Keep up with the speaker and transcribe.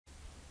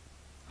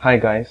Hi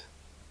guys,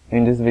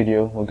 in this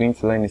video we're going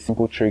to learn a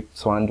simple trick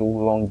to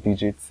handle long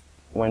digits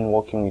when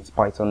working with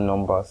Python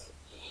numbers.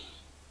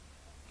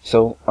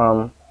 So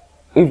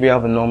if we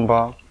have a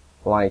number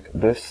like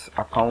this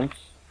account,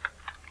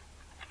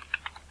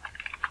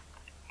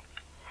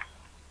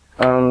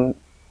 the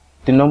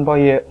number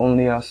here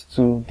only has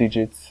 2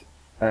 digits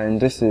and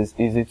this is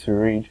easy to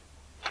read,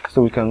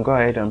 so we can go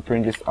ahead and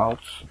print this out.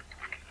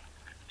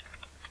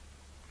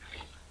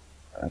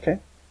 Okay,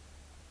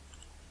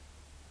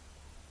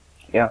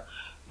 yeah,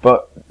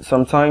 but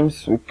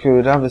sometimes we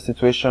could have a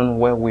situation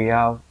where we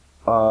have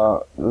a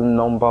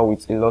number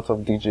with a lot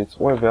of digits,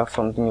 or if we have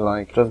something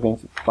like just going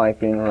to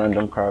type in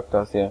random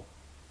characters here.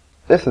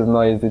 This is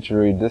not easy to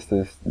read, this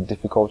is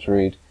difficult to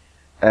read,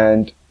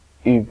 and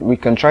if we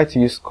can try to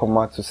use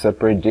comma to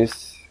separate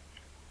this,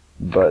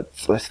 but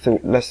let's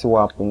see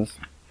what happens.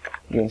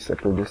 I'm going to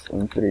separate this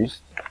in 3s.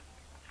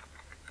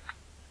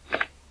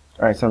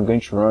 Alright, so I'm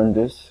going to run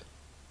this.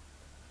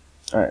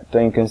 Alright,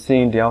 then you can see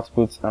in the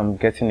output I'm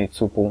getting a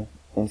tuple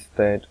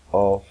instead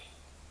of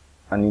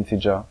an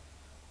integer.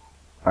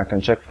 I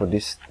can check for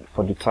this,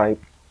 for the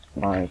type,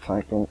 by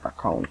typing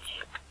account.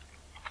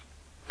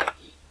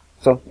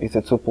 So it's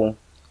a tuple,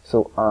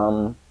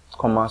 so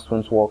commas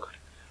won't work.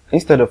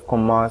 Instead of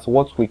commas,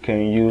 what we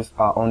can use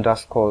are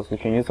underscores. We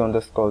can use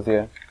underscores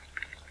here.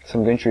 So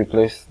I'm going to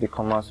replace the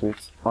commas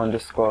with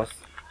underscores.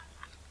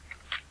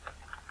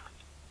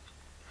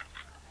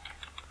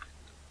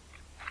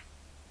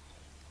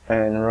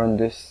 And run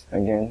this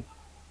again.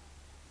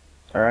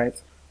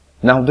 Alright,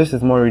 now this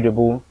is more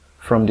readable.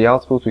 From the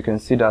output we can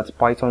see that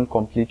Python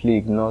completely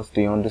ignores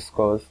the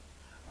underscores.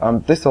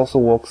 This also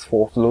works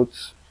for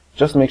floats.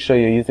 Just make sure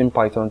you're using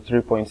Python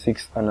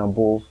 3.6 and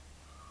above.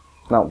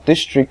 Now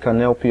this trick can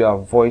help you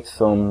avoid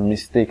some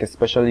mistake,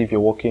 especially if you're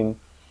working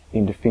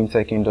in the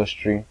fintech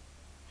industry.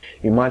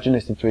 Imagine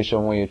a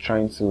situation where you're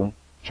trying to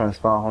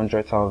transfer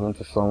 100,000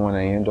 to someone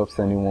and you end up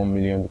sending 1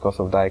 million because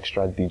of that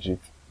extra digit.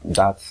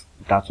 That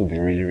would be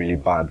really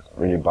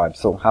bad.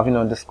 So having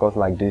underscores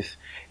like this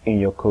in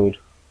your code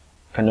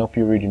can help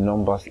you read the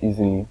numbers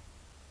easily.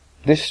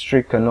 This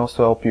trick can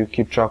also help you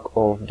keep track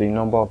of the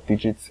number of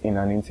digits in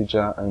an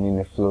integer and in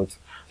a float.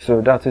 So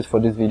that's it for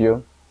this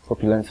video.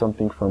 Hope you learned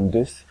something from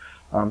this.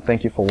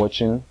 Thank you for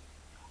watching.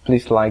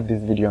 Please like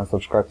this video and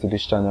subscribe to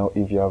this channel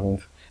if you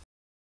haven't.